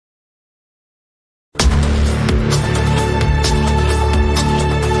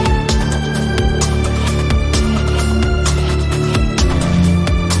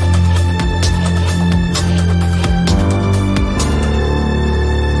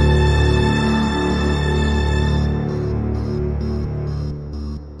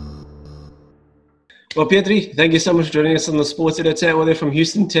Well, Pedrie, thank you so much for joining us on the Sports Editor. Well, they're from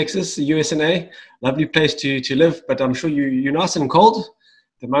Houston, Texas, the USA. Lovely place to live, but I'm sure you're nice and cold at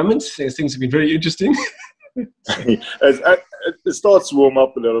the moment. Things have been very interesting. It starts to warm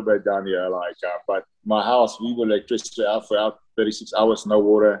up a little bit down here, but my house, we were electricity out for 36 hours, no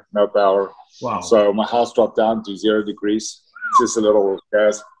water, no power. Wow. So my house dropped down to 0 degrees. Just a little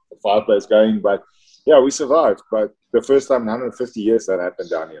gas, fireplace going, but yeah, we survived. But the first time in 150 years that happened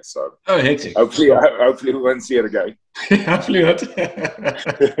down here. So hectic. Hopefully we won't see it again. Hopefully not.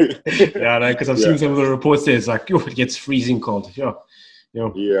 Yeah, no, because I've seen some of the reports there. It's like, it gets freezing cold. Yeah,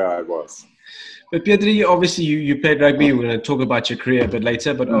 Yeah, it was. But Pedrie, obviously you played rugby. We're going to talk about your career a bit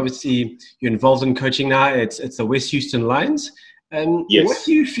later, but obviously you're involved in coaching now. It's the West Houston Lions. Yes. What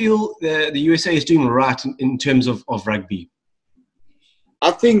do you feel the USA is doing right in terms of rugby?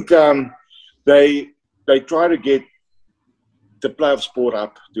 I think they try to get the play of sport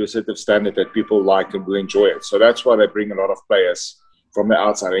up to a certain standard that people like and will enjoy it. So that's why they bring a lot of players from the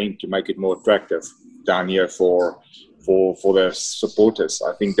outside in to make it more attractive down here for their supporters.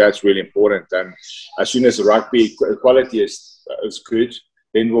 I think that's really important. And as soon as the rugby quality is good,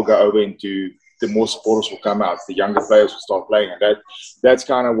 then we'll go over into the more supporters will come out. The younger players will start playing, and that's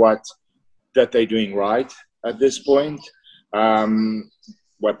kind of what that they're doing right at this point.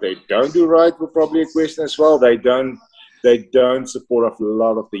 What they don't do right will probably a question as well. They don't support a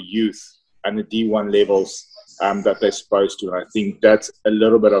lot of the youth and the D1 levels that they're supposed to. And I think that's a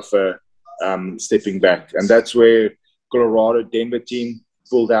little bit of a stepping back, and that's where Colorado, Denver team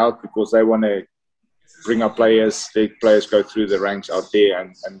pulled out because they want to bring up players, let players go through the ranks out there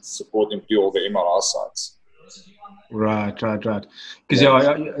and support them through all the MLR sides. Right. Because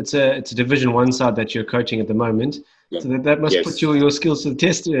it's a Division 1 side that you're coaching at the moment. Yeah. So that must put your skills to the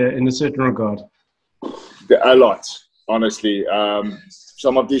test in a certain regard. A lot, honestly.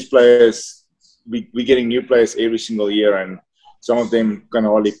 Some of these players, we're getting new players every single year, and some of them can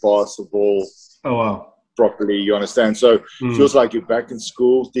hardly pass the ball. Oh, wow. Properly, you understand? So it feels like you're back in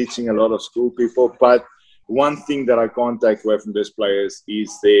school, teaching a lot of school people. But one thing that I can't take away from these players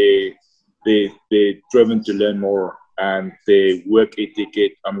is they're driven to learn more, and their work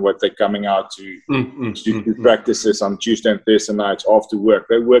ethic on what they're coming out to practices on Tuesday and Thursday nights after work.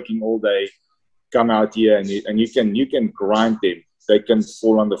 They're working all day, come out here, and you can grind them. They can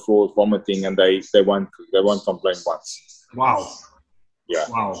fall on the floor vomiting, and they won't complain once. Wow. Yeah.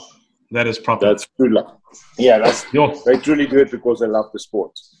 Wow. That is proper. That's true love. Yeah, they truly do it because they love the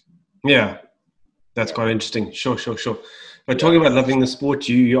sport. Yeah, that's quite interesting. Sure. But talking about loving the sport,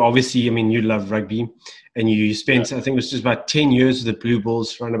 you obviously, you love rugby, and you spent, I think it was just about 10 years with the Blue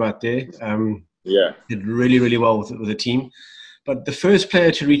Bulls, around about there. Did really, really well with the team. But the first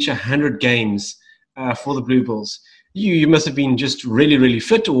player to reach 100 games for the Blue Bulls, you must have been just really, really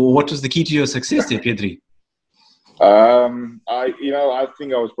fit, or what was the key to your success there, Pedrie? I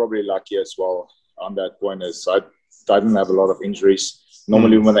think I was probably lucky as well on that point. As I didn't have a lot of injuries.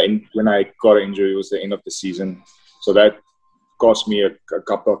 Normally, when I got an injury, it was the end of the season, so that cost me a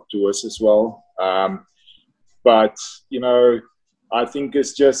couple of tours as well. But I think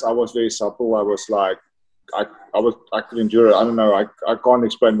it's just I was very supple. I was like I could endure it. I don't know. I can't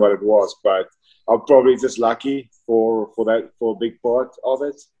explain what it was, but I'm probably just lucky for a big part of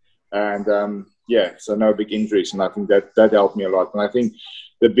it. And so no big injuries, and I think that helped me a lot. And I think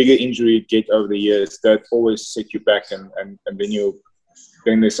the bigger injury you get over the years, that always set you back, and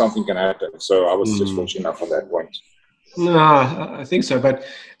then there's something can happen. So I was just fortunate enough at that point. No, I think so. But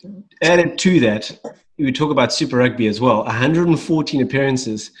added to that, we talk about Super Rugby as well. 114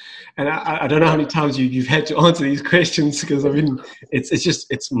 appearances, and I don't know how many times you've had to answer these questions, because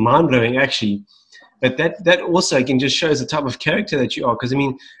it's mind blowing actually. But that also again just shows the type of character that you are, because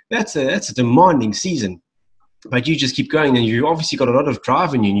that's a demanding season, but you just keep going, and you obviously got a lot of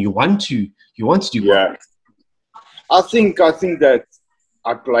drive in you, and you want to do well. I think that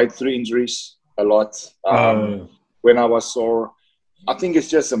I played through injuries a lot. When I was sore, I think it's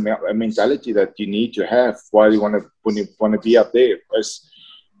just a mentality that you need to have while you want to be up there.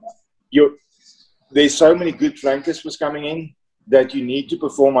 There's so many good flankers was coming in that you need to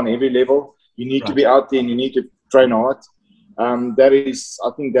perform on every level. You need to be out there, and you need to train hard. I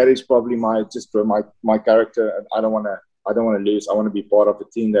think that is probably my character. I don't want to lose. I want to be part of a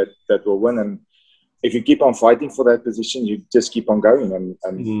team that will win. And if you keep on fighting for that position, you just keep on going. And I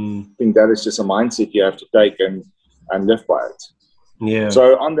think that is just a mindset you have to take and live by it. Yeah.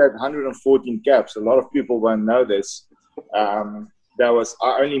 So on that 114 caps, a lot of people won't know this.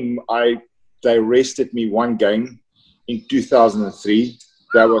 They rested me one game in 2003.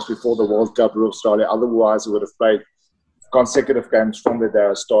 That was before the World Cup in Australia. Otherwise, I would have played consecutive games from the day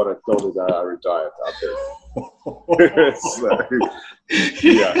I started till the day I retired out there. So,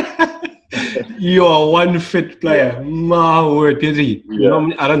 yeah. You are one fit player. Yeah. My word, Pedrie. Yeah.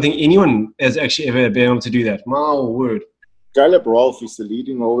 I don't think anyone has actually ever been able to do that. My word. Caleb Rolfe is the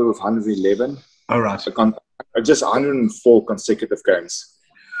leading holder with 111. All right. Just 104 consecutive games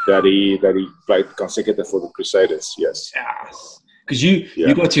that he played consecutive for the Crusaders. Yes. Because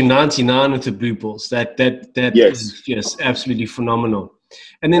you got to 99 with the Blue Bulls. That is just absolutely phenomenal.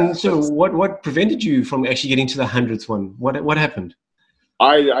 And then, so what prevented you from actually getting to the 100th one? What happened?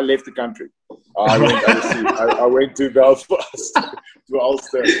 I left the country. I went to Belfast, to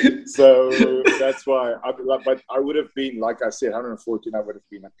Ulster. So that's why. But I would have been, like I said, 114. I would have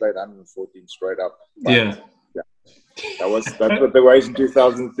been. I played 114 straight up. But, yeah. That's what the ways in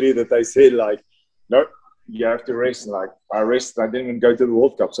 2003 that they said, like, no, you have to rest. And like, I rested. I didn't even go to the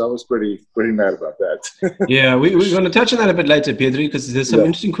World Cup, so I was pretty mad about that. Yeah, we're going to touch on that a bit later, Pedrie, because there's some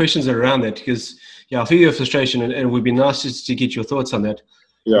interesting questions around that. Because I feel your frustration, and it would be nice just to get your thoughts on that.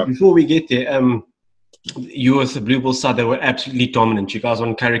 Yeah. Before we get there, you with the Blue Bulls side, they were absolutely dominant. You guys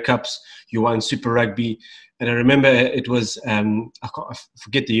won Currie Cups, you won Super Rugby, and I remember it was I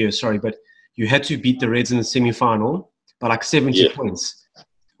forget the year, sorry, but you had to beat the Reds in the semi-final by like 70 points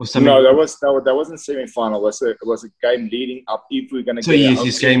or something. No, that wasn't semi-final. It was a game leading up if we're going to get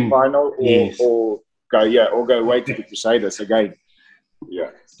a semi-final or go away to the Crusaders again.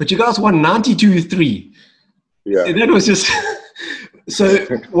 Yeah. But you guys won 92-3. Yeah. And that was just. So,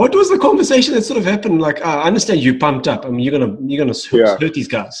 what was the conversation that sort of happened? Like, I understand you pumped up. I mean, you're gonna hurt these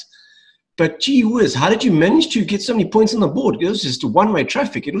guys. But gee whiz, how did you manage to get so many points on the board? It was just one-way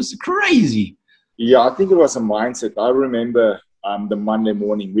traffic. It was crazy. Yeah, I think it was a mindset. I remember the Monday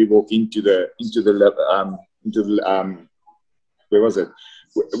morning we walk into the where was it?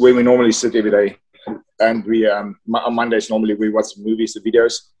 Where we normally sit every day, and we on Mondays normally we watch movies, the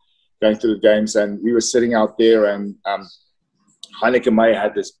videos, going through the games, and we were sitting out there, and Heineke Meyer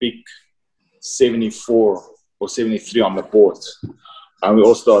had this big 74 or 73 on the board, and we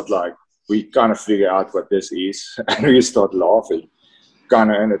all start like, we kind of figure out what this is, and we start laughing,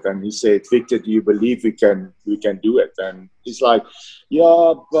 kind of in it. And he said, "Victor, do you believe we can do it?" And he's like,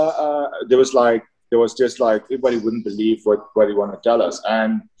 "Yeah," but there was just like everybody wouldn't believe what he wanted to tell us.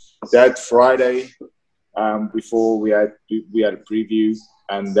 And that Friday, before we had a preview,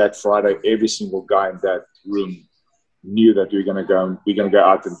 and that Friday, every single guy in that room knew that we were going to go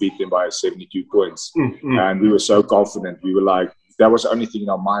out and beat them by 72 points. Mm-hmm. And we were so confident. We were like, that was the only thing in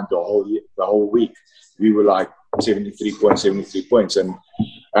our mind the whole week. We were like 73 points. And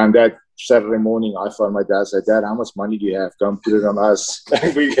that Saturday morning, I phoned my dad, said, "Dad, how much money do you have? Come put it on us.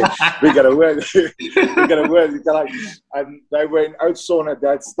 we got to win. We got to win." And they were in Oudtshoorn at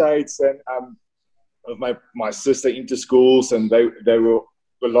that stage, and with my sister into schools, and they were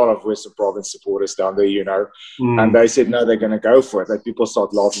a lot of Western Province supporters down there, you know. And they said, no, they're going to go for it. Like, people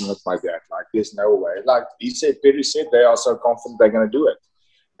start laughing at my dad. Like, there's no way. Like Pedrie said, they are so confident they're going to do it.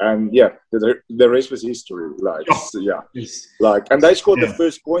 And yeah, the rest was history. Like, like, and they scored the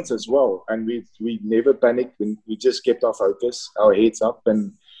first points as well. And we never panicked. We just kept our focus, our heads up.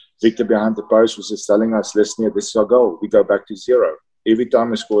 And Victor behind the post was just telling us, "Listen, this is our goal. We go back to zero. Every time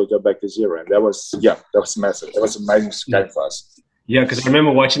we score, we go back to zero." And that was massive. That was an amazing game for us. Yeah, because I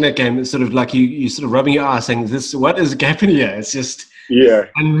remember watching that game. It's sort of like you sort of rubbing your eyes, saying, "What is happening here?" It's just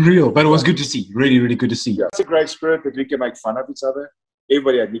unreal. But it was good to see. Really, really good to see. Yeah, it's a great spirit that we can make fun of each other.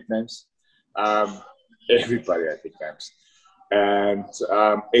 Everybody had nicknames. Everybody had nicknames, and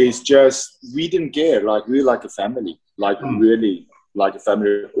it's just we didn't care. Like, we were like a family. Like really like a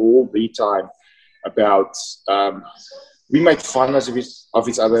family all the time. About we made fun of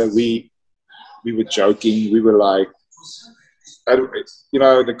each other. We were joking. We were like. You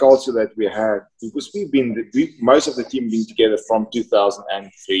know, the culture that we had, because most of the team been together from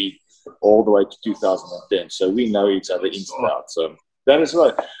 2003 all the way to 2010, so we know each other inside out. So that is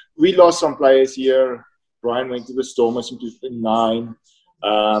right. We lost some players here. Brian went to the Stormers in 2009.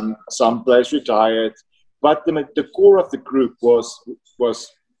 Some players retired, but the core of the group was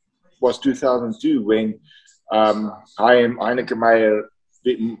 2002 when Heineke Meyer,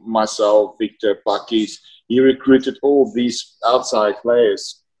 myself, Victor, Pakkies. He recruited all these outside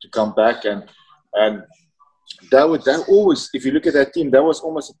players to come back, and that always, if you look at that team, that was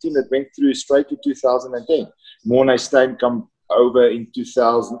almost a team that went through straight to 2010. Mornay Steyn come over in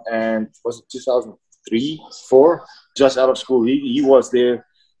 2000, and was it 2003, 4? Just out of school, he was there.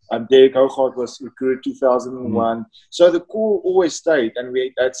 And Derek Hougaard was recruited 2001. So the core always stayed, and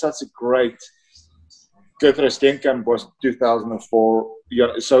we had such a great. Kurt was 2004.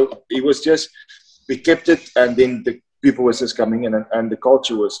 Yeah, so it was just. We kept it, and then people was just coming in, and the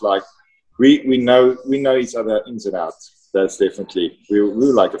culture was like, we know each other ins and outs. That's definitely, we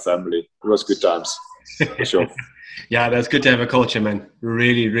were like a family. It was good times, for sure. Yeah, that's good to have a culture, man.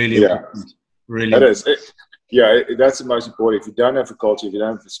 Really, really important. Really, it is. That's the most important. If you don't have a culture, if you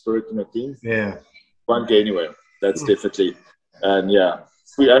don't have a spirit in a team, yeah, won't get anywhere. That's definitely. And yeah,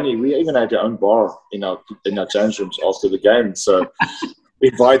 we even had our own bar in our change rooms after the game. So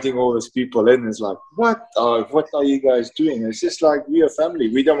inviting all these people in is like, what are you guys doing? It's just like, we're a family.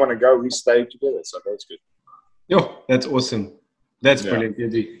 We don't want to go. We stay together. So that's good. Yo, that's awesome. That's brilliant,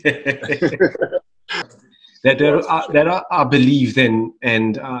 that I believe then,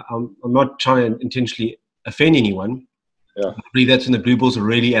 and I'm not trying to intentionally offend anyone. Yeah. I believe that's when the Blue Bulls were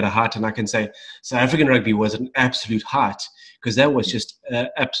really at a height, and I can say South African rugby was an absolute height, because that was just an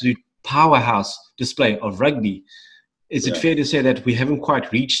absolute powerhouse display of rugby. Is it fair to say that we haven't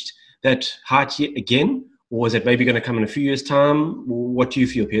quite reached that height yet again, or is it maybe going to come in a few years' time? What do you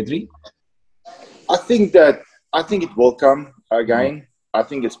feel, Pedrie? I think it will come again. I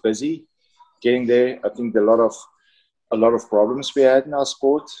think it's busy getting there. I think a lot of problems we had in our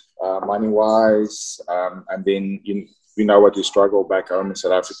sport, money-wise, and then we know what we struggle back home in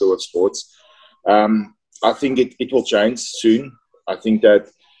South Africa with sports. I think it will change soon. I think that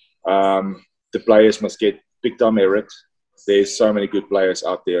the players must get big time merit. There's so many good players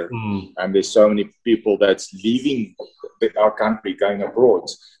out there, and there's so many people that's leaving our country, going abroad.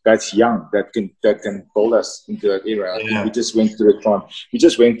 That's young. That can build us into that era. I think we just went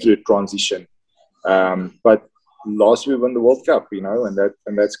through a transition. But last we won the World Cup,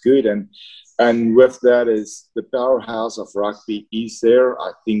 and that's good. And with that is the powerhouse of rugby is there.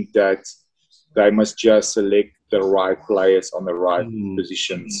 I think that they must just select the right players on the right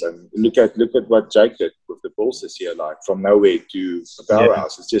positions. And look at what Jake did with the Bulls this year, like from nowhere to the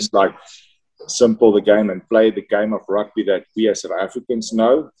powerhouse. It's just like simple the game and play the game of rugby that we as South Africans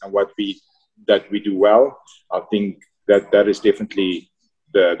know and that we do well. I think that is definitely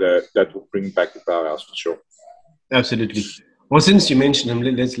that will bring back the powerhouse for sure. Absolutely. Well, since you mentioned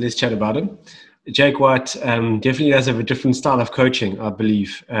him, let's chat about him. Jake White definitely does have a different style of coaching, I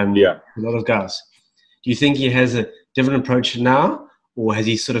believe. A lot of guys. Do you think he has a different approach now, or has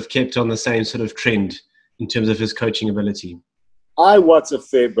he sort of kept on the same sort of trend in terms of his coaching ability? I watch a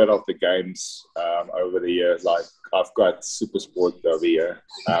fair bit of the games over the years. Like, I've got Super Sport over here,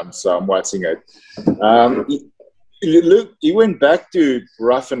 so I'm watching it. He went back to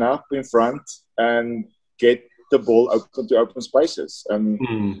roughen up in front and get the ball open spaces, and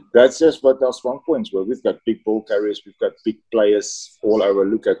that's just what our strong points were. We've got big ball carriers, we've got big players all over.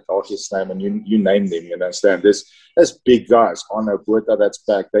 Look at Archie's name, and you name them. You understand? There's big guys on a Buerta that's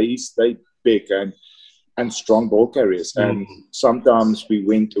back. They big and strong ball carriers, and sometimes we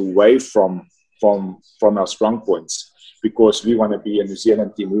went away from our strong points because we want to be a New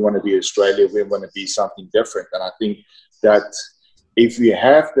Zealand team, we want to be Australia, we want to be something different. And I think that if you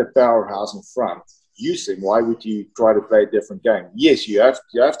have the powerhouse in front, use him. Why would you try to play a different game? Yes, you have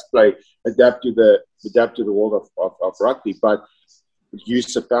to adapt to the world of rugby, but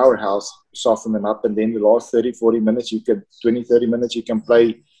use the powerhouse, soften them up, and then the last 30 minutes, 30 minutes, you can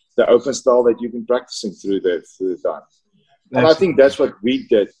play the open style that you've been practicing through the time. And I think that's what we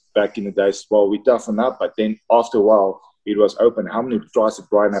did back in the days. Well, we toughened up, but then after a while, it was open. How many tries did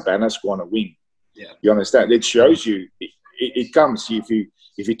Brian Habana score on a wing? Yeah. You understand? It shows you. It comes if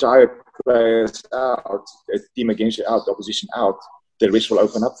you tire players out, a team against you out, the opposition out, the rest will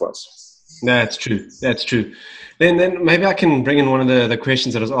open up for us. That's true. Then maybe I can bring in one of the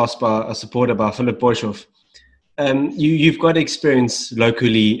questions that was asked by a supporter, by Philip Boyshoff. You've got experience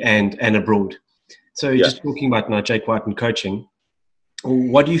locally and abroad. So just talking about now Jake White and coaching,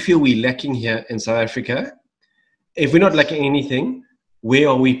 what do you feel we're lacking here in South Africa? If we're not lacking anything, where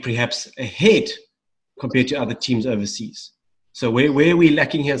are we perhaps ahead compared to other teams overseas? So where are we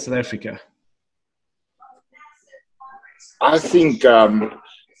lacking here in South Africa? I think that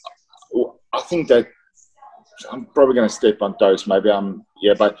I'm probably going to step on toes. Maybe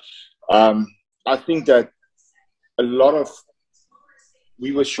but I think that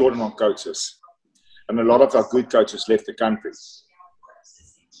we were short on coaches, and a lot of our good coaches left the country,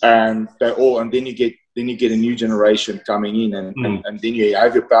 and then you get a new generation coming in, and then you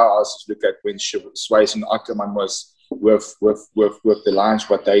have your powerhouses. Look at when Swayze and Ackerman was with the Lions,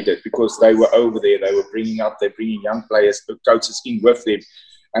 what they did, because they were over there, they're bringing young players, coaches in with them,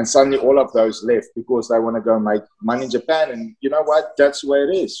 and suddenly all of those left because they want to go make money in Japan. And you know what? That's the way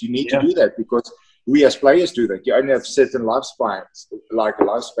it is. You need to do that because we as players do that. You only have certain lifespans, like a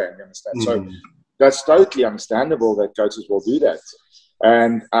lifespan, you understand? So that's totally understandable that coaches will do that.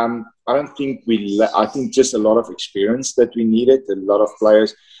 And don't think I think just a lot of experience that we needed. A lot of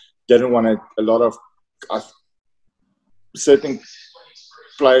players didn't want to. A lot of certain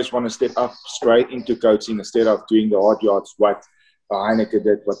players want to step up straight into coaching instead of doing the hard yards. What Heineke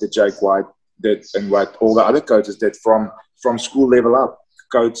did, what the Jake White did, and what all the other coaches did from school level up.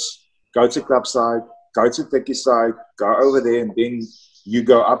 Coach a club side, coach a techie side, go over there, and then you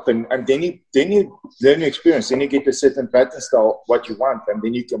go up, and then you learn your experience. Then you get a certain pattern style, what you want, and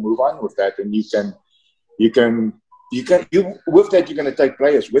then you can move on with that, and you with that you're going to take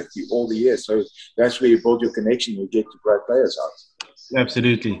players with you all the years. So that's where you build your connection. You get to great players out.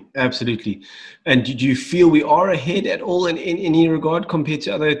 Absolutely. And do you feel we are ahead at all in any regard compared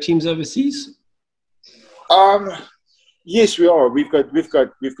to other teams overseas? Yes, we are. We've got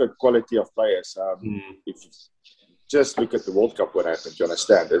quality of players. If you just look at the World Cup, what happened, you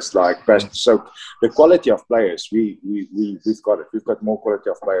understand? It's like so. The quality of players, we've got it. We've got more quality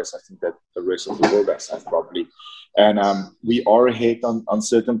of players, I think, that the rest of the world has probably. And we are ahead on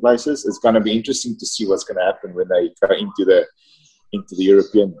certain places. It's going to be interesting to see what's going to happen when they go into the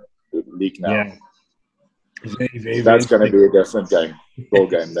European League now. Yeah. Very, that's going to be a different ball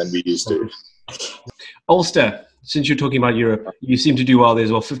game than we used to. Ulster, since you're talking about Europe, you seem to do well there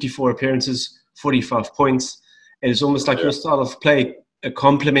as well. 54 appearances, 45 points. And it's almost like your style of play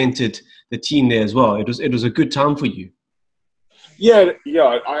complemented the team there as well. It was a good time for you. Yeah,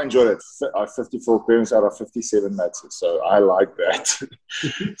 I enjoyed it. 54 appearances out of 57 matches, so I like that.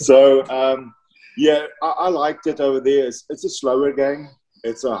 So, I liked it over there. It's a slower game.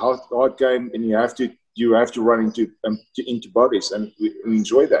 It's a hard game, and you have to run into bodies, and we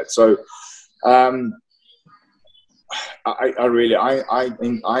enjoy that. So, I really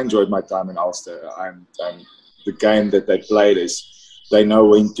enjoyed my time in Ulster. The game that they played is they know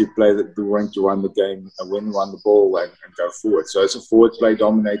when to play, when to run the game, and when to run the ball and go forward. So it's a forward play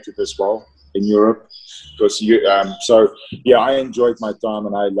dominated as well in Europe. Because I enjoyed my time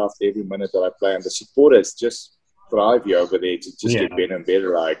and I loved every minute that I play. And the supporters just thrive here over there to just get better and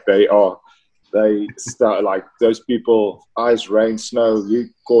better. Like they start like those people, ice, rain, snow, you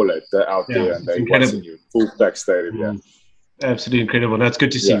call it. They're out there and they watching you full pack stadium. Yeah, absolutely incredible. That's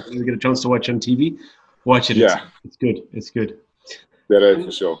good to see. If you get a chance to watch on TV, watch it. It's good. It's good. That is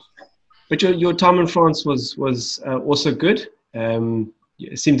for sure. But your time in France was also good.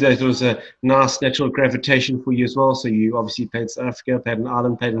 It seems that it was a nice natural gravitation for you as well. So you obviously played in South Africa, played in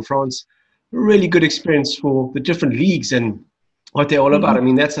Ireland, played in France. A really good experience for the different leagues and what they're all about. I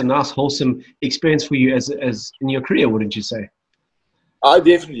mean, that's a nice, wholesome experience for you as in your career, wouldn't you say? I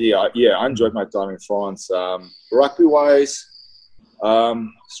definitely, I enjoyed my time in France. Rugby-wise,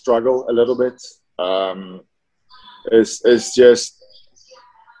 struggle a little bit. It's just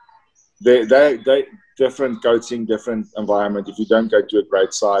they different coaching, different environment. If you don't go to a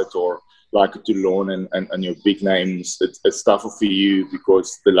great site or like Toulon and your big names, it's tougher for you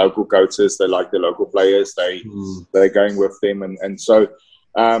because the local coaches, they like the local players. They're going with them. And so,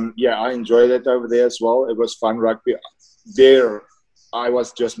 I enjoyed it over there as well. It was fun rugby. There, I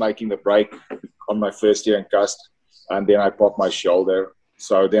was just making the break on my first year in Cust, and then I popped my shoulder.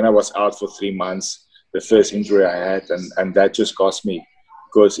 So then I was out for 3 months, the first injury I had, and that just cost me.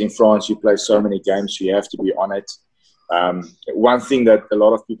 Because in France, you play so many games, so you have to be on it. One thing that a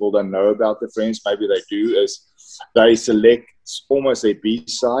lot of people don't know about the French, maybe they do, is they select almost a B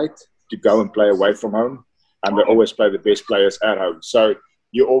side to go and play away from home, and they always play the best players at home. So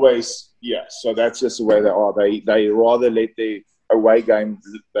you always, so that's just the way they are. They rather let the away game,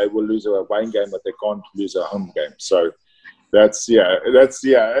 they will lose an away game, but they can't lose a home game. So it's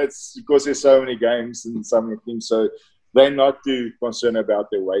because there's so many games and so many things. So they're not too concerned about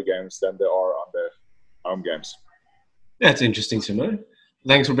the away games than they are on the home games. That's interesting to know.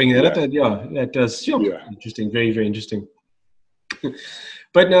 Thanks for bringing that up. That does. Interesting. Very, very interesting.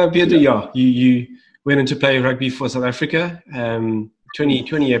 But now, Pedrie, you went into play rugby for South Africa,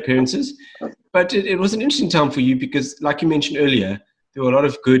 20 appearances. But it was an interesting time for you because, like you mentioned earlier, there were a lot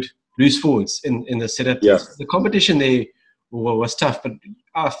of good loose forwards in the setup. Yeah. The competition there was tough, but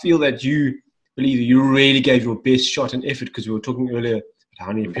I feel that you believe you really gave your best shot and effort because we were talking earlier about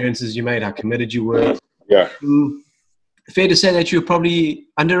how many appearances you made, how committed you were. Yeah. Fair to say that you're probably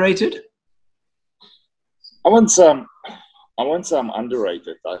underrated? I want some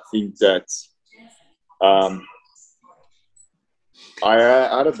underrated. I think that I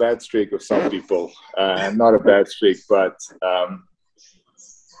had a bad streak with some people. Not a bad streak, but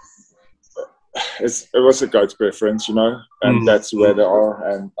it was a coach preference, and that's where they are.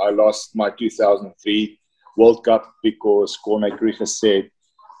 And I lost my 2003 World Cup because Corne Krieger said,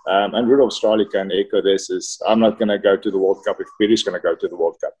 and Rudolf Stralik can echo this, is I'm not going to go to the World Cup if Pedrie's going to go to the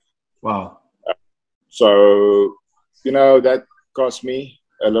World Cup. Wow. So, that cost me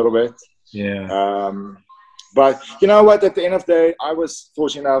a little bit. Yeah. But you know what? At the end of the day, I was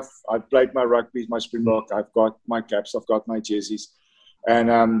fortunate enough. I played my rugby, my Springbok. I've got my caps. I've got my jerseys,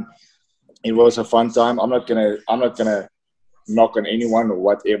 and it was a fun time. I'm not gonna knock on anyone or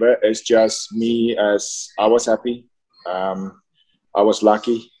whatever. It's just me. As I was happy. I was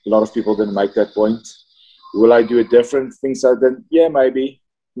lucky. A lot of people didn't make that point. Will I do a different things I did? Yeah, maybe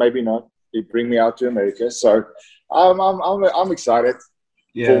not. It bring me out to America, so I'm excited.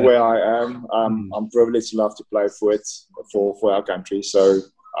 For where I am. I'm privileged enough to play for it, for our country. So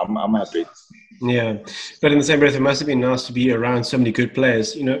I'm happy. Yeah. But in the same breath, it must have been nice to be around so many good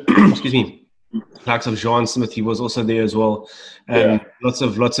players, excuse me, likes of John Smith, he was also there as well. Lots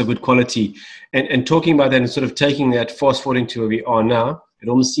of good quality. And talking about that and sort of taking that fast forwarding to where we are now, it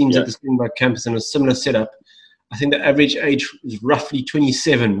almost seems that the Springbok campus in a similar setup. I think the average age is roughly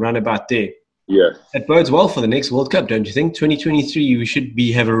 27, round about there. Yeah. It bodes well for the next World Cup, don't you think? 2023, we should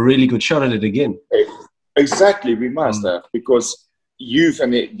have a really good shot at it again. Exactly, we must have, because youth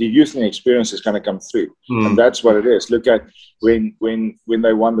and the youth and the experience is going to come through, and that's what it is. Look at when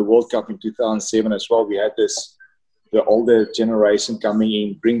they won the World Cup in 2007 as well. We had the older generation coming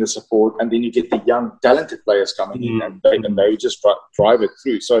in, bring the support, and then you get the young, talented players coming in, and they just drive it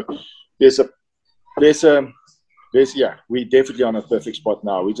through. So we're definitely on a perfect spot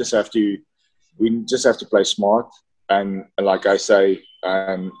now. We just have to play smart and like I say,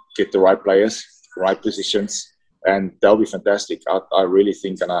 get the right players, right positions, and they'll be fantastic. I really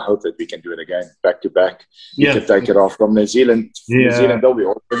think, and I hope that we can do it again, back to back. We can take it off from New Zealand. New Zealand, they'll be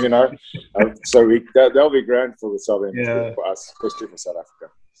awesome, so they'll be grand for the Southern, for us, especially for South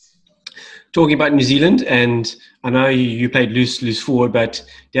Africa. Talking about New Zealand, and I know you played loose forward, but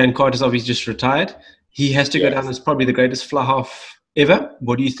Dan Carter's obviously just retired. He has to go down as probably the greatest fly half ever.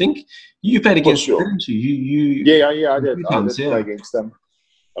 What do you think? You played against them, didn't you? I did. I did play against them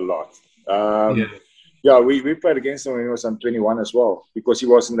a lot. We played against him when he was on 21 as well, because he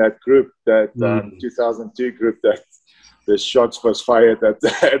was in that group, that 2002 group that the shots was fired at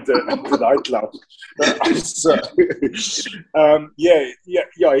the nightclub.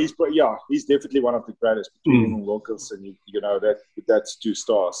 He's definitely one of the greatest between him and Wilkinson. That's two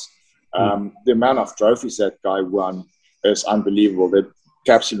stars. The amount of trophies that guy won is unbelievable. The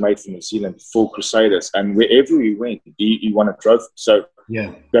caps he made for New Zealand, full Crusaders, and wherever he went, he won a trophy. So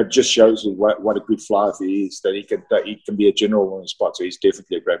that just shows you what a good flyer he is. That he can be a general on the spot. So he's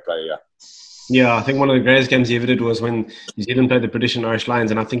definitely a great player. Yeah, I think one of the greatest games he ever did was when New Zealand played the British and Irish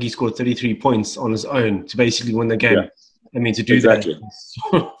Lions, and I think he scored 33 points on his own to basically win the game. Yeah. I mean, to do that,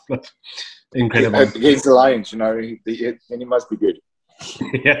 incredible. Against the Lions, he must be good.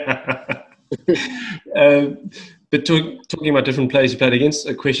 Yeah. But talking about different players you played against,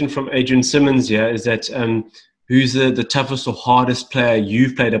 a question from Adrian Simmons here is that who's the toughest or hardest player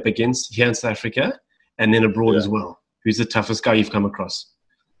you've played up against here in South Africa and then abroad as well? Who's the toughest guy you've come across?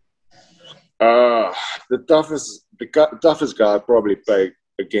 The toughest guy I probably played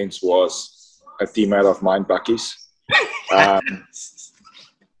against was a teammate of mine, Bucky's.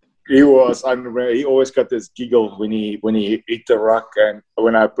 He always got this giggle when he hit the ruck, and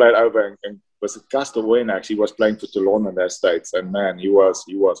when I played over and was it Castlewin actually was playing for Toulon in their states, and man, he was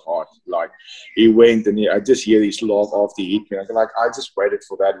hard. Like he went and I just hear his laugh after he hit me. I'm like, I just waited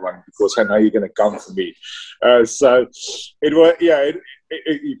for that one because I know you're gonna come for me. So it was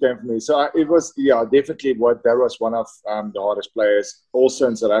he came for me. So it was definitely that was one of the hardest players. Also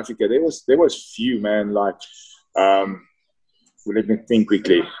in South Africa, there was few, man, like. Let me think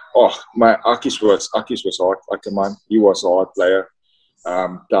quickly. My Akis was hard. Ackerman, he was a hard player.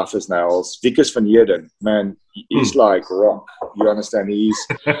 Tough as nails. Vickers van Heerden, man, he's like rock. You understand? He's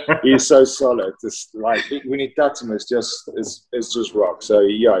so solid. It's like when you touch him, it's just rock. So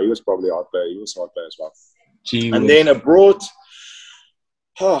he was probably a hard player. He was a hard player as well. And then abroad,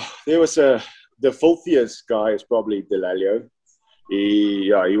 there was the filthiest guy is probably Delalio.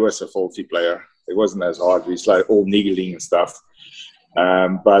 He was a filthy player. It wasn't as hard. He's like all niggling and stuff.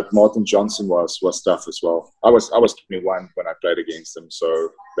 But Martin Johnson was tough as well. I was 21 when I played against him, so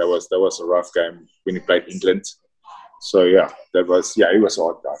that was a rough game when he played England. So he was a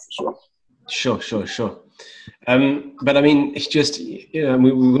hard guy for sure. Sure. But I mean, it's just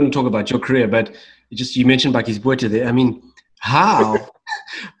we wouldn't talk about your career, but you mentioned Bucky's Boyta there. I mean, how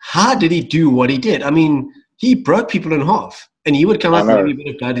did he do what he did? I mean, he broke people in half, and he would come up with a bit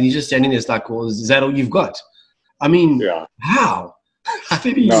of blood, and he's just standing there, it's like, well, is that all you've got? I mean, how? How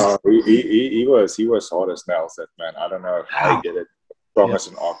did he? No, he was hard as nails, that man. I don't know how he did it. Strong as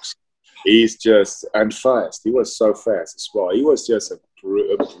an ox. He's just, and fast. He was so fast as well. He was just a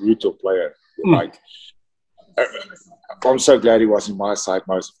brutal player. Like, I'm so glad he was in my side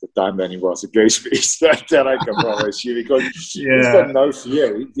most of the time than he was against me. That I can promise you, because he's got no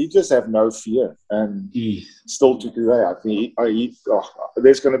fear. He just have no fear, and still to today, I think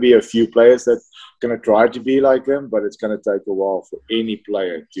there's going to be a few players that are going to try to be like him, but it's going to take a while for any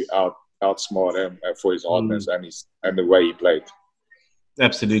player to outsmart him for his hardness and the way he played.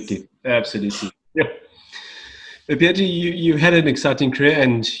 Absolutely. Yeah. Pedrie, you had an exciting career,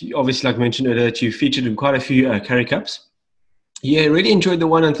 and obviously, like I mentioned earlier, you featured in quite a few Currie Cups. Yeah, really enjoyed the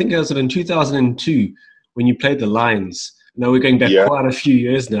one. I think it was in 2002 when you played the Lions. Now we're going back quite a few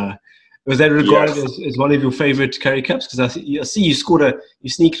years now. Was that regarded as one of your favorite Currie Cups? Because I see you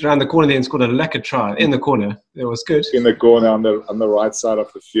sneaked around the corner there and scored a lacquer try in the corner. It was good. In the corner on the right side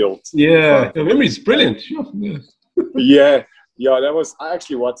of the field. Yeah, your memory is brilliant. Sure. Yeah, I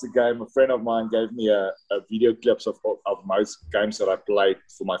actually watched the game. A friend of mine gave me a video clips of most games that I played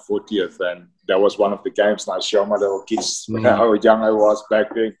for my 40th, and that was one of the games. And I showed my little kids how young I was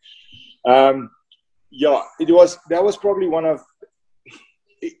back then. That was probably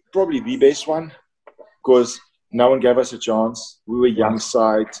probably the best one, because no one gave us a chance. We were young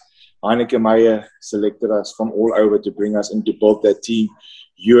side. Heineke Meyer selected us from all over to bring us in to build that team.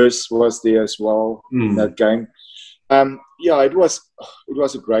 US was there as well in that game. It was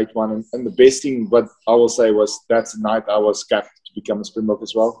a great one, and the best thing, what I will say, was that's the night I was capped to become a Springbok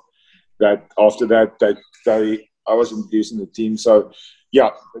as well. That after that, I was introduced in the team. So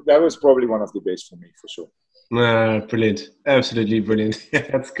that was probably one of the best for me, for sure. Brilliant, absolutely brilliant. Yeah,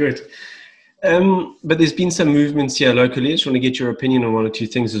 that's good. But there's been some movements here locally. I just want to get your opinion on one or two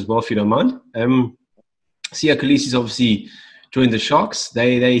things as well, if you don't mind. Siya Kolisi's obviously joined the Sharks.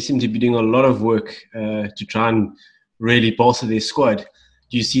 They seem to be doing a lot of work to try and really bolster their squad.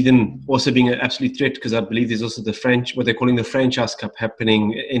 Do you see them also being an absolute threat? Because I believe there's also what they're calling the Franchise Cup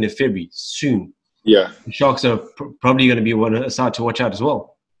happening in February soon. Yeah, the Sharks are probably going to be a side to watch out as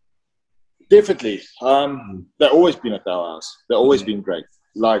well. Definitely. They've always been a powerhouse. They've always been great.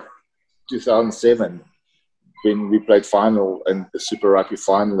 Like 2007, when we played final and the Super Rugby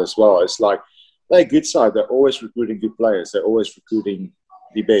final as well. It's like they're a good side. They're always recruiting good players. They're always recruiting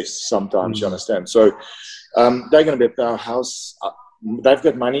the best sometimes, you understand. So they're going to be a powerhouse. They've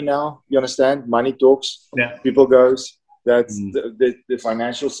got money now, you understand. Money talks. Yeah. People goes. That's the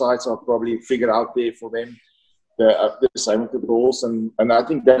financial sides are probably figured out there for them. The same with the rules, and I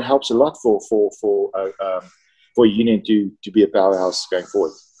think that helps a lot for Union to be a powerhouse going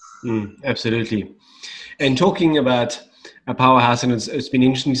forward. Absolutely. And talking about a powerhouse, and it's been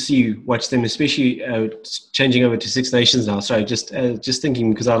interesting to see you watch them, especially changing over to Six Nations now. Sorry, just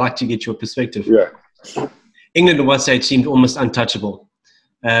thinking, because I like to get your perspective. Yeah. England at one stage seemed almost untouchable.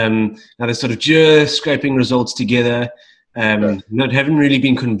 Now they're sort of just scraping results together. Haven't really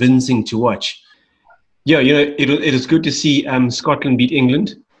been convincing to watch. Yeah, it is good to see Scotland beat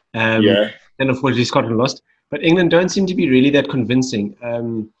England. And unfortunately Scotland lost. But England don't seem to be really that convincing.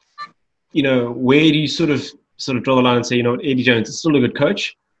 Where do you sort of draw the line and say, Eddie Jones is still a good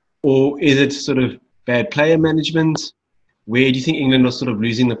coach? Or is it sort of bad player management? Where do you think England was sort of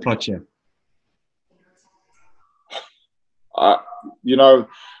losing the plot here?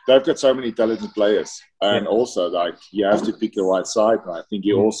 They've got so many talented players, and also you have to pick the right side. And I think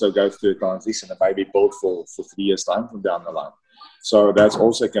you also go through a transition and maybe build for 3 years time from down the line. So that's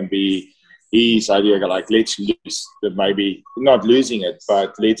also can be his idea. Like, let's lose, maybe not losing it,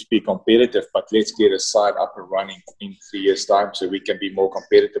 but let's be competitive. But let's get a side up and running in 3 years time, so we can be more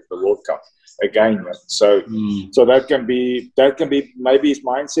competitive for the World Cup again. So that can be maybe his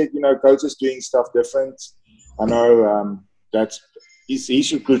mindset. Coaches doing stuff different. I know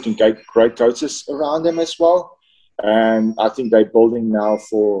he's recruiting great coaches around him as well, and I think they're building now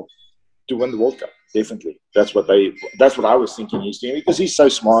to win the World Cup. Definitely, that's what I was thinking he's doing, because he's so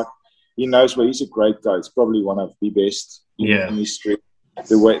smart. He knows he's a great coach, probably one of the best in history.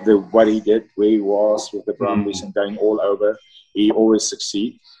 What he did, where he was with the Brumbies and going all over, he always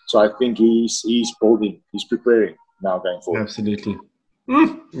succeeds. So I think he's building, he's preparing now going forward. Absolutely.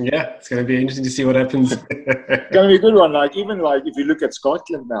 Yeah, it's going to be interesting to see what happens. It's going to be a good one. Even if you look at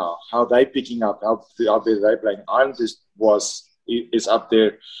Scotland now, how they're picking up, how they're playing. Ireland is up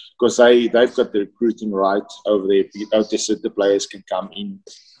there because they've got the recruiting right over there. The players can come in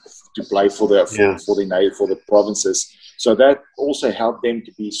to play for the provinces. So that also helped them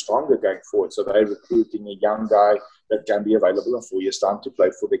to be stronger going forward. So they're recruiting a young guy that can be available in 4 years' time to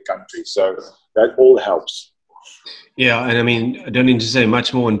play for the country. So that all helps. Yeah, and I don't need to say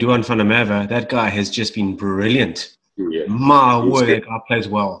much more on Duan van der Merwe. That guy has just been brilliant. Yeah. My word, that guy plays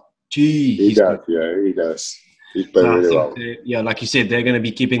well. Gee, He he's does. good. Yeah, he does. He's played No, I really think, well. like you said, they're going to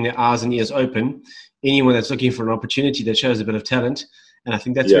be keeping their eyes and ears open. Anyone that's looking for an opportunity that shows a bit of talent. And I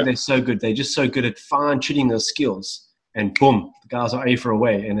think that's where Yeah, they're so good. They're just so good at fine-tuning those skills. And boom, the guys are A for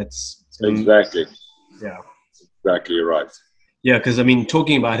away. And it's exactly. yeah. Exactly right. Yeah, because, I mean,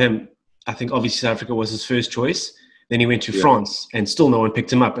 talking about him, I think obviously South Africa was his first choice. Then he went to Yeah. France and still no one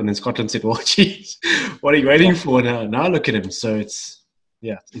picked him up. And then Scotland said, well, geez, what are you waiting for now? Now look at him. So it's,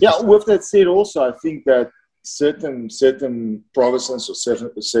 yeah. Yeah, with that said also, I think that certain provinces or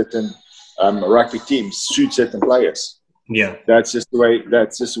certain rugby teams suit certain players. Yeah. That's just the way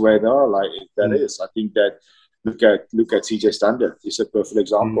they are. Like that is. I think that look at CJ Stander. He's a perfect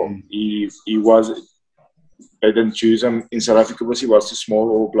example. He was. They didn't choose him in South Africa because he was too small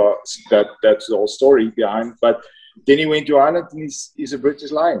or blah. That's the whole story behind. But then he went to Ireland and he's a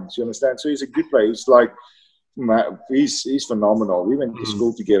British Lions. You understand? So he's a good player. He's like, he's phenomenal. We went to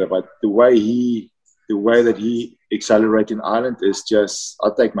school together, but the way that he accelerated in Ireland is just,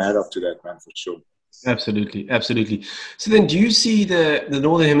 I'll take my hat off to that man for sure. Absolutely, absolutely. So then, do you see the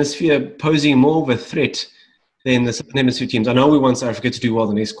Northern Hemisphere posing more of a threat than the Southern Hemisphere teams? I know we want South Africa to do well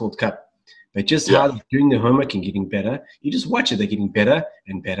in the next World Cup, but just how they're doing their homework and getting better, you just watch it. They're getting better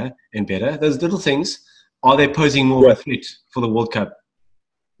and better and better. Those little things, are they posing more of a threat for the World Cup?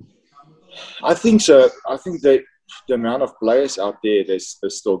 I think so. I think that the amount of players out there is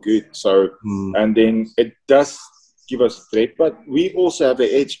still good. So, and then it does give us a threat, but we also have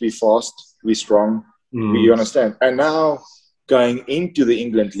the edge. We're fast, we're strong, we understand. And now going into the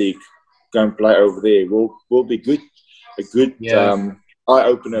England League, go and play over there will be good. A good eye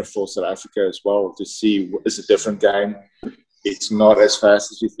opener for South Africa as well to see it's a different game. It's not as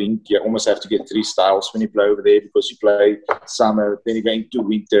fast as you think. You almost have to get 3 styles when you play over there because you play summer, then you go into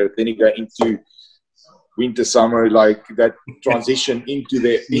winter, then you go into winter, summer, like that transition into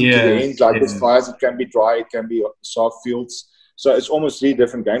the end. Like as far as it can be dry, it can be soft fields. So it's almost 3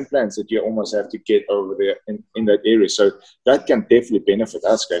 different game plans that you almost have to get over there in that area. So that can definitely benefit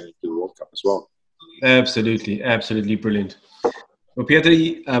us going into the World Cup as well. Absolutely, absolutely brilliant. Well,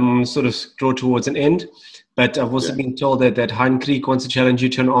 Pedrie, sort of draw towards an end, but I've also been told that Hein Creek wants to challenge you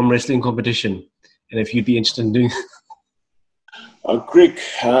to an arm wrestling competition, and if you'd be interested in doing. Creek,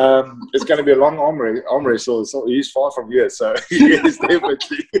 it's going to be a long arm wrestle. So he's far from here, so yes,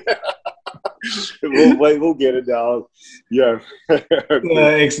 definitely. we'll get it down. Yeah.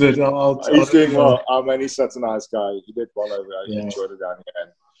 Excellent. He's doing well. He's such a nice guy. He did well over there. He enjoyed it down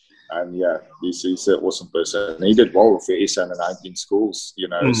here. And yeah, he's an awesome person. He did well with the SA and the 19 schools, you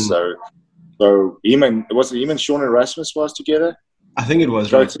know. So him and Sean and Rasmus was together? I think it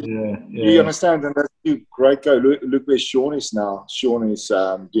was, right? Yeah. You understand? And that's 2 great guys. Look where Sean is now. Sean is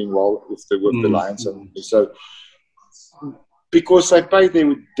doing well with the Lions. And so because they paid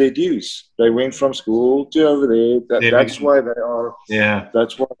their dues. They went from school to over there. That's why they are. Yeah.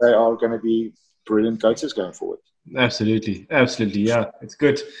 That's why they are going to be brilliant coaches going forward. Absolutely. Yeah, it's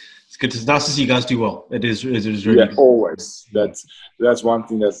good. It's good. It's nice to see you guys do well. It is really good. Always. That's one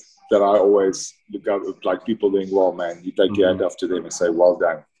thing that I always look at, like people doing well, man. You take your hand off to them and say, well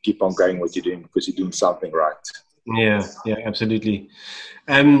done. Keep on going what you're doing because you're doing something right. Yeah, absolutely.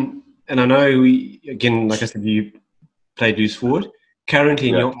 And I know like I said, you played loose forward. Currently,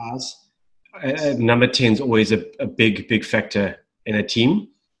 in your eyes, number 10 is always a big factor in a team.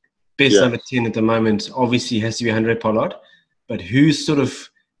 Best number 10 at the moment obviously has to be Andre Pollard, but who's sort of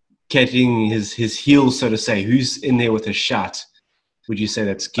catching his heels, so to say? Who's in there with a shot? Would you say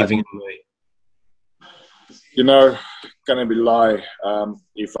that's giving him away? You know, gonna be lie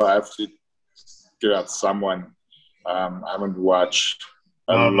if I have to get out someone. I haven't watched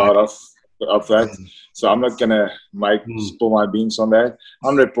a lot of that, so I'm not gonna spill my beans on that.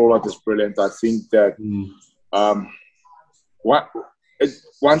 Andre Pollard is brilliant. I think that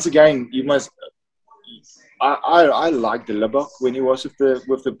once again, you must. I like the Lubbock when he was with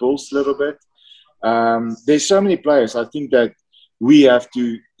the Bulls a little bit. There's so many players. I think that we have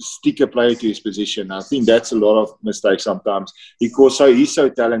to stick a player to his position. I think that's a lot of mistakes sometimes because he's so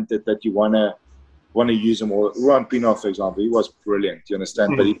talented that you wanna use him all. Ruan Pienaar, for example, he was brilliant. You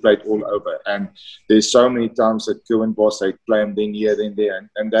understand, but he played all over. And there's so many times that Cohen Boss they play him then here, then there,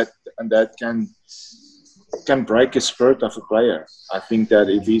 and that can break a spirit of a player. I think that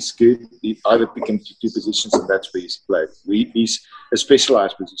if he's good, he either pick him to 2 positions and that's where he's played. He's a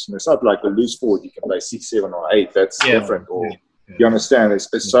specialized position. It's not like a loose forward. You can play 6, 7 or 8. That's different. You understand?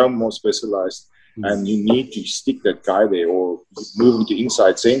 It's so more specialized. and you need to stick that guy there or move him to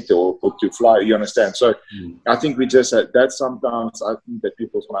inside center or to fly. You understand? So I think we just that sometimes I think that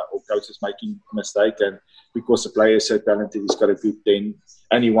people or coaches making a mistake, and because the player is so talented, he's got a good 10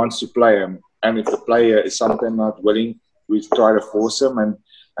 and he wants to play him. And if the player is sometimes not willing, we try to force him,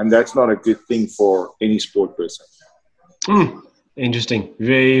 and that's not a good thing for any sport person. Interesting.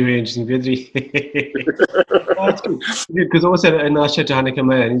 Very, very interesting, Pedrie. That's good. Because I also had a nice chat to Hanneke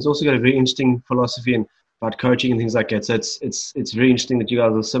Meyer, and he's also got a very interesting philosophy about coaching and things like that. So it's very interesting that you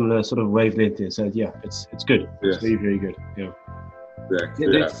guys are similar sort of wavelength there. So yeah, it's good. Yes. It's very, very good. Yeah.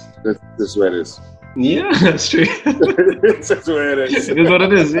 That's where it is. Yeah, that's true. That's where it is. It is what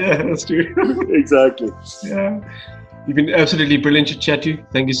it is. Yeah, that's true. Exactly. Yeah. You've been absolutely brilliant to chat to.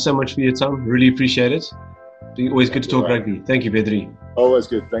 Thank you so much for your time. Really appreciate it. Always good to talk rugby. Thank you, Pedrie. Always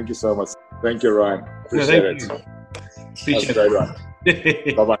good. Thank you so much. Thank you, Ryan. Appreciate it. Appreciate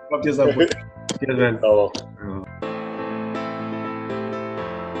it. Bye-bye. Love yourself. Cheers, man. Hello.